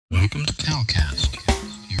Welcome to Calcast,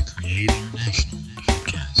 your Create International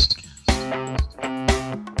podcast.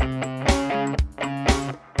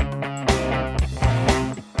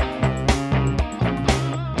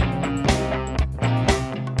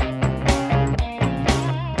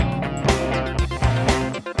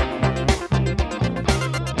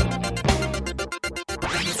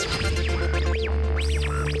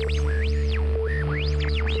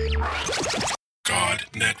 God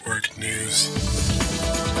Network News,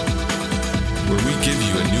 where we give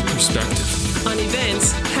you a new perspective on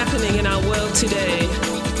events happening in our world today.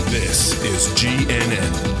 This is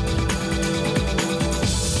GNN.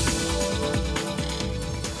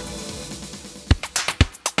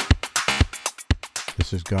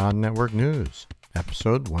 This is God Network News,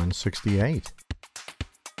 episode 168.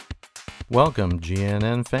 Welcome,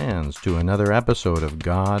 GNN fans, to another episode of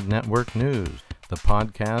God Network News, the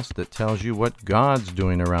podcast that tells you what God's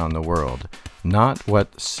doing around the world. Not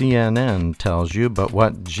what CNN tells you, but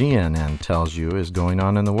what GNN tells you is going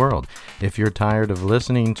on in the world. If you're tired of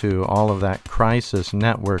listening to all of that crisis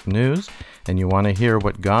network news and you want to hear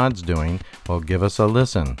what God's doing, well, give us a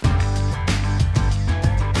listen.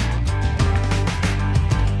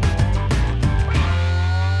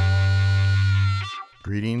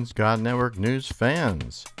 Greetings, God Network News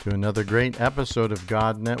fans, to another great episode of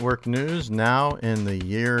God Network News, now in the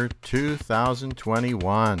year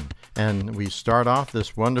 2021. And we start off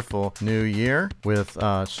this wonderful new year with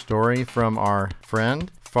a story from our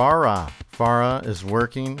friend Farah. Farah is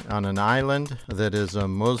working on an island that is a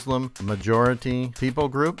Muslim majority people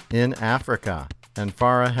group in Africa. And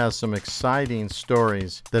Farah has some exciting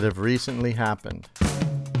stories that have recently happened.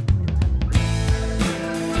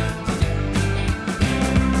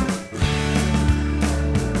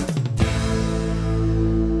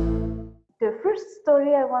 The first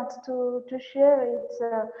story I want to share is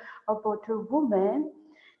about a woman.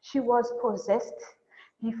 She was possessed.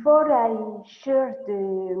 Before I shared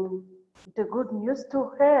the good news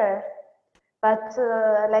to her, but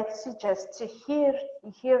like she just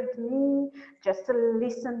heard me, just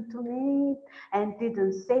listened to me, and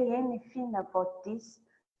didn't say anything about this.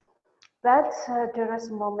 But there was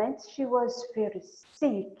a moment she was very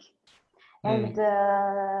sick, and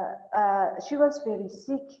she was very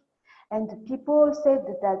sick. And people said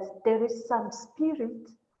that there is some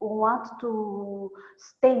spirit who want to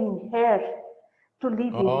stay in her, to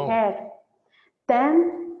live in her.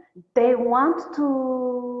 Then they want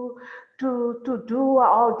to do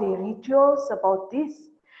all the rituals about this.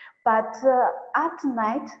 But at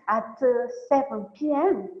night, at 7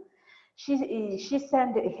 p.m., she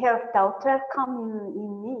sent her daughter come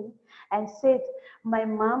in me and said, my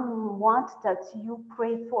mom wants that you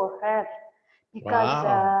pray for her. Because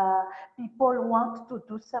people want to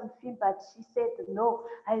do something, but she said, no,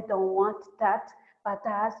 I don't want that, but I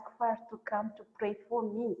asked her to come to pray for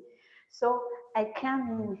me. So I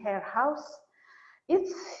came in her house.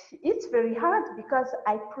 It's very hard because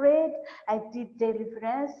I prayed, I did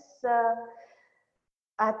deliverance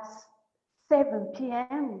at 7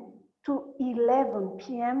 p.m. to 11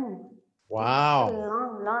 p.m. Wow.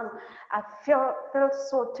 Long. I felt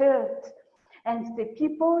so tired. And the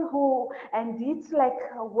people and it's like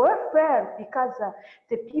a warfare because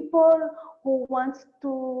the people who want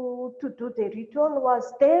to do the ritual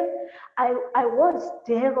was there. I was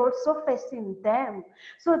there also facing them.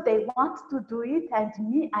 So they want to do it, and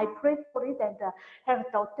me, I prayed for it, and her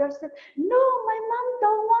daughter said, no, my mom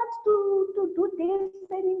don't want to do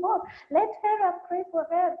this anymore. Let her pray for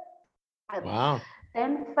her. Wow.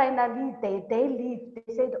 Then finally they leave.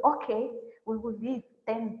 They said, okay, we will leave.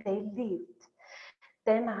 Then they left.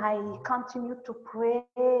 Then I continued to pray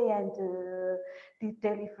and did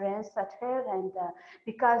deliverance at her, and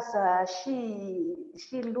because she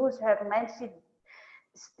lose her mind,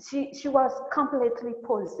 she was completely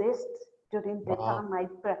possessed during the time I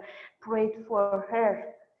prayed for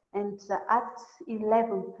her, and at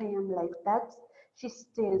 11 p.m. like that, she's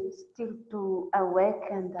still to awake,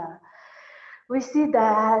 and we see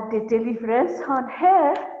the deliverance on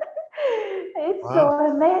her. It's so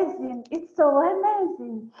amazing. It's so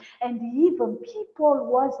amazing. And even people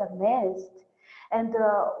was amazed. And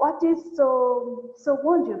what is so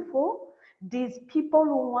wonderful, these people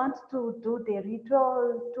who want to do the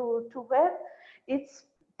ritual to her, it's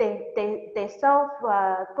they self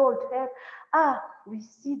told her, we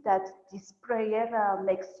see that this prayer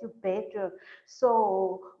makes you better.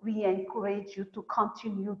 So we encourage you to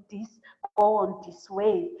continue this, go on this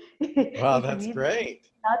way. Wow, that's great.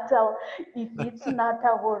 If it's not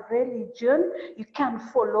our religion, you can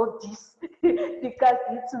follow this because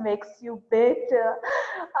it makes you better.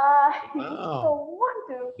 It's so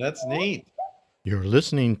wonderful. That's neat. You're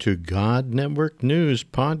listening to God Network News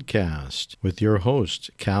Podcast with your host,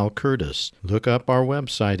 Cal Curtis. Look up our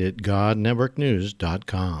website at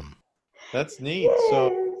godnetworknews.com. That's neat.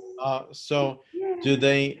 So do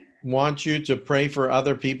they want you to pray for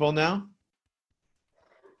other people now?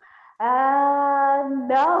 No,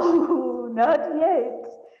 not yet.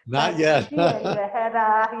 Not But yet. she and her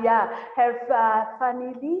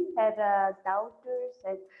family, her daughters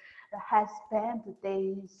and husband,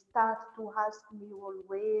 they start to ask me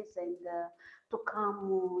always and to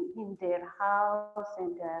come in their house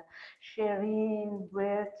and sharing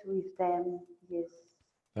words with them. Yes.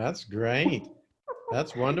 That's great.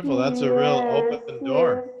 That's wonderful. That's a real open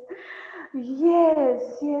door.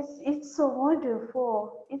 Yes, it's so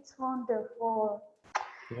wonderful. It's wonderful.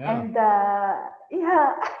 Yeah. And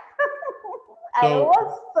yeah, I So,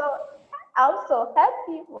 I'm so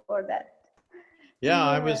happy for that.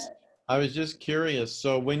 yeah, Yeah. I was just curious.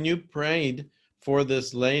 So when you prayed for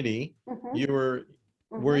this lady, Mhm, you were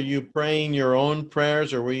mhm. you praying your own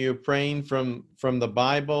prayers, or were you praying from the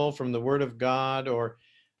Bible, from the Word of God, or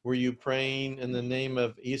were you praying in the name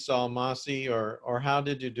of Isa Almasi, or how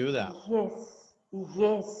did you do that? Yes.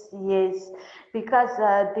 Because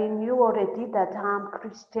they knew already that I'm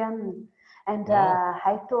Christian, and Oh,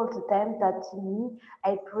 I told them that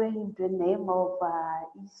I pray in the name of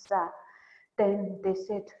Isa. Then they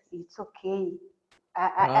said it's okay.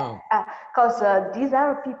 wow. Because these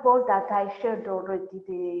are people that I shared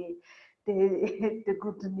already the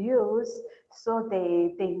good news, so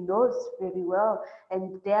they knows very well,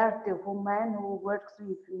 and they are the woman who works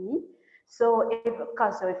with me. So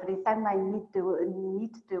because every time I meet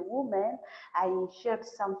the woman, I shared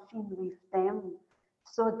something with them,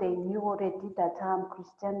 so they knew already that I'm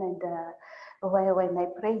Christian, and when I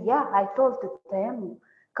pray, yeah, I told them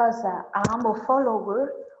because I'm a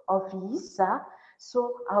follower of Isa,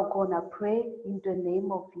 so I'm gonna pray in the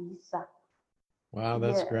name of Isa. Wow,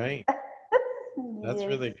 that's Yeah. great. That's Yes.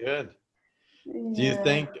 really good. Do you Yeah.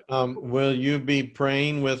 think will you be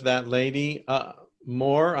praying with that lady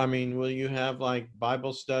more? I mean, will you have like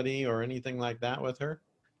Bible study or anything like that with her?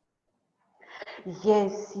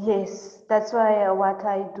 Yes. That's why what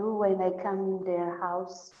I do when I come in their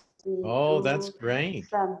house, we Oh, that's do great.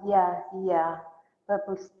 some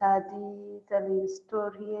Bible study, telling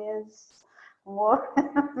stories, more.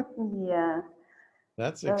 Yeah.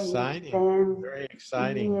 That's With exciting. them. Very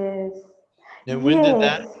exciting. Yes. And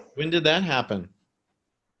Yes. when did that happen?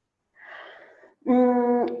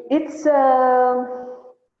 It's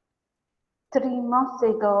 3 months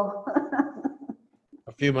ago.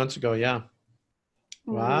 A few months ago, yeah.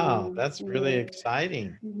 Wow, that's really Yes,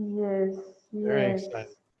 exciting. yes, Very yes,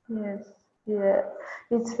 exciting. yes, yeah.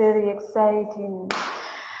 It's very exciting.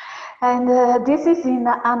 And this is in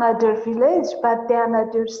another village, but the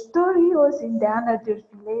another story was in the another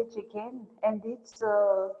village again, and it's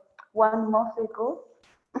 1 month ago.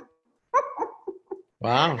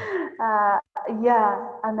 Wow. Uh,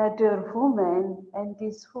 another woman, and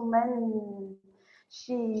this woman,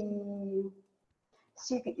 she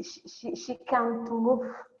she can't move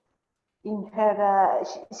in her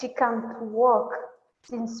she can't walk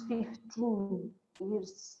since 15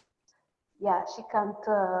 years. Yeah, she can't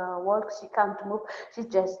walk, she can't move, she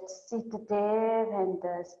just sit there and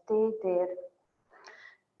stay there.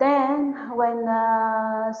 Then when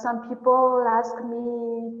some people ask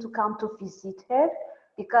me to come to visit her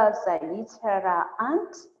because it's her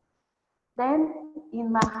aunt, then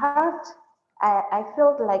in my heart I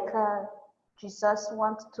felt like Jesus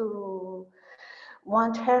want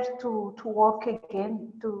her to walk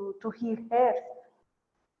again, to heal her.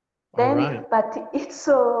 All right. Then, but it's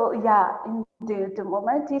so, in the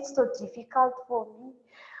moment, it's so difficult for me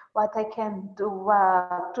what I can do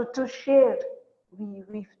to share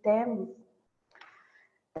with them.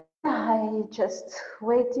 I just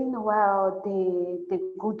waiting while the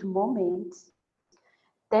good moments.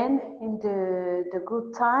 Then in the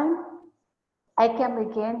good time, I came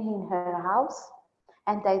again in her house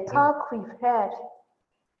and I Yeah. talked with her,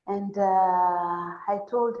 and I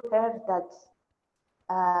told her that,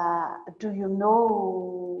 do you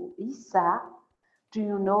know Isa? Do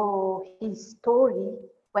you know his story?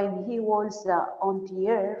 When he was on the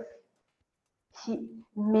earth, he,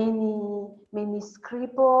 many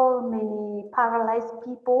crippled, many paralyzed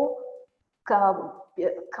people come,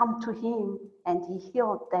 come to him and he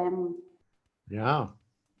healed them. Yeah.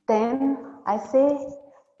 Then I say,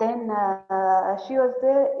 then she was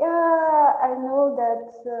there. Yeah, I know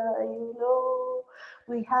that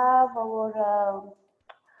we have our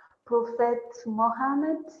Prophet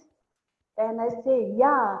Muhammad. And I say,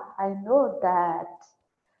 yeah, I know that.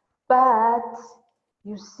 But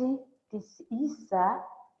you see, this Isa,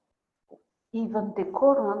 even the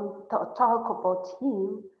Quran talk about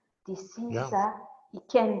him, this Isa, he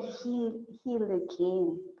can heal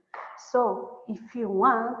again. So if you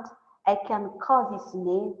want, I can call his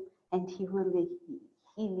name and he will heal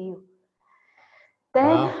you.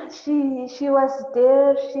 Then she was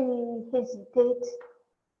there, she hesitated.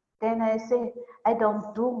 Then I said, I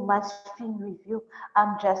don't do much thing with you.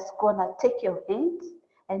 I'm just gonna take your hand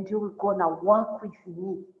and you're gonna walk with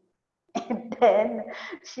me. And then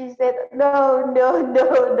she said, no,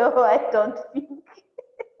 I don't think.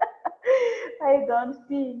 I don't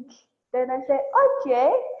think. Then I said,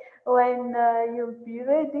 okay, when you'll be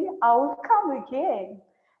ready, I will come again.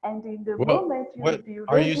 And in the moment you'll be ready.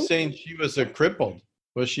 Are you saying she was crippled?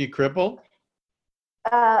 Was she crippled?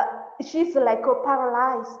 She's like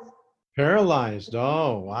paralyzed. Paralyzed.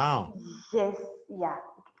 Oh, wow. Yes, yeah,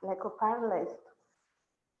 like paralyzed.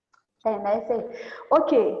 And I said,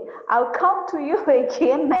 okay, I'll come to you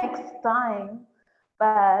again next time.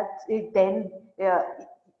 But then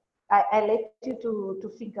I let you to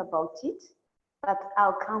think about it. But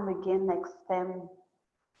I'll come again next time.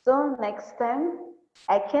 So next time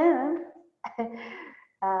I came.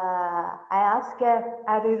 I asked her,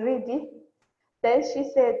 are you ready? Then she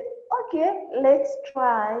said, okay, let's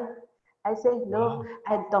try. I said, no,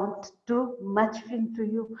 I don't do much thing to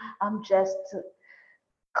you. I'm just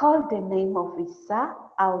call the name of Isa.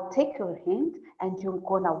 I'll take your hand and you're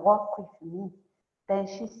gonna walk with me. Then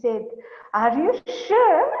she said, are you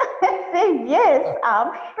sure? I said, yes,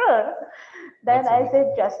 I'm sure. Then I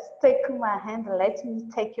said, just take my hand. Let me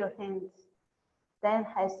take your hands. Then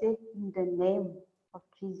I said, in the name of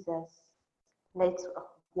Jesus, let's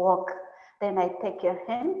walk. Then I take her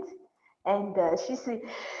hand, and she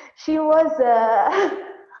was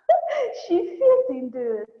she felt in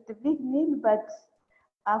the beginning, but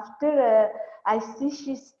after I see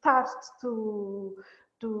she starts to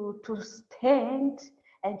stand,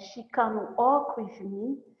 and she can walk with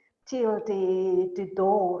me till the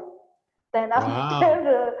door. Then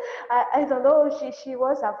after I don't know, she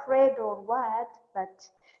was afraid or what, but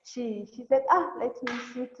she said, let me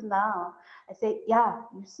sit now. I said, yeah,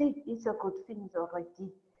 you see, it's a good thing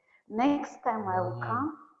already. Next time I will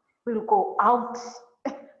come, we'll go out.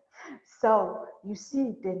 So you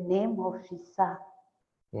see the name of Isa.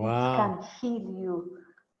 It can heal you.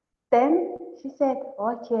 Then she said,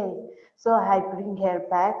 okay. So I bring her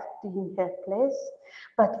back to her place.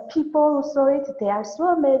 But people saw it, they are so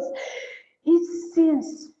amazed. It's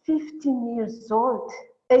since 15 years old.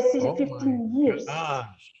 15 years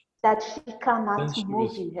that she cannot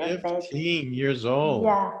move in her bed. 15 years old.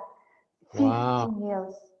 Yeah, 15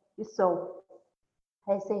 years. So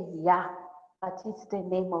I say, yeah, but it's the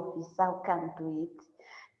name of Isa who can do it.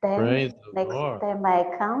 Then next time I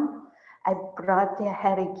come, I brought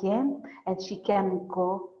her again, and she can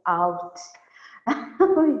go out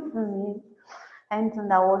with me. And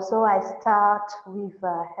now also I start with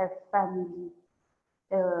her family.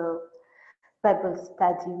 Bible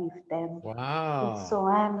study with them. Wow. It's so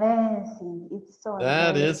amazing. It's so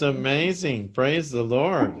That amazing. is amazing. Praise the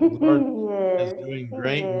Lord. The Lord is doing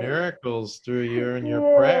great miracles through you and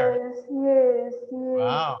your prayer. Yes.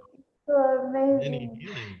 Wow. So amazing.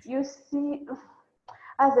 You see,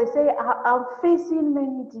 as I say, I'm facing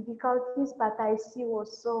many difficulties, but I see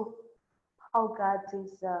also how God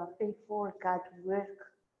is faithful, God work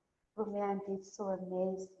for me, and it's so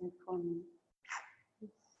amazing for me.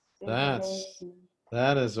 That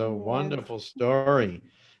is a wonderful story.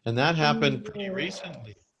 And that happened pretty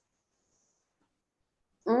recently.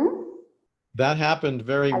 That happened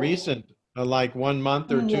very recent, like 1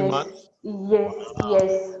 month or 2 months? Yes,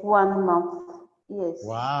 1 month. Yes.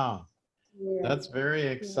 Wow. Yes. That's very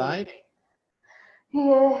exciting.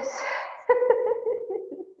 Yes.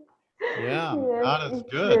 Yeah, God is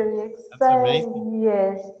good. Very exciting. That's amazing.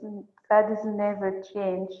 Yes, God has never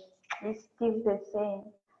changed. He's still the same.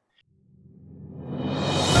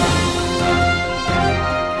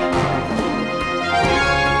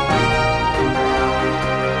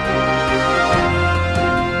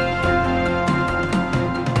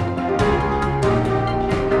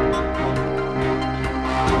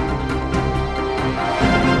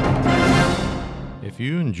 If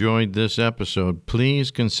you enjoyed this episode,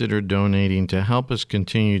 please consider donating to help us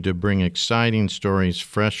continue to bring exciting stories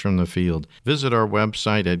fresh from the field. Visit our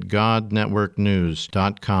website at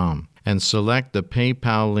godnetworknews.com and select the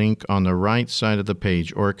PayPal link on the right side of the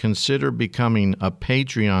page, or consider becoming a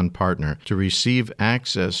Patreon partner to receive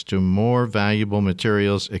access to more valuable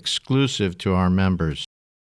materials exclusive to our members.